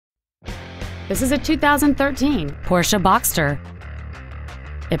This is a 2013 Porsche Boxster.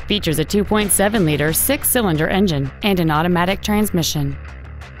 It features a 2.7-liter 6-cylinder engine and an automatic transmission.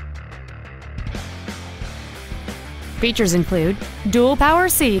 Features include dual power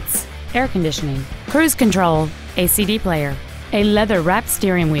seats, air conditioning, cruise control, a CD player, a leather-wrapped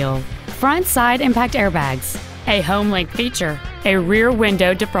steering wheel, front side impact airbags, a HomeLink feature, a rear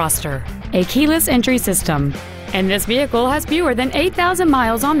window defroster, a keyless entry system, and this vehicle has fewer than 8,000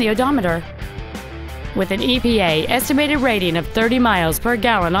 miles on the odometer. With an EPA estimated rating of 30 miles per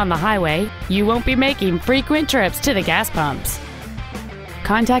gallon on the highway, you won't be making frequent trips to the gas pumps.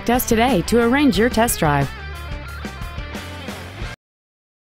 Contact us today to arrange your test drive.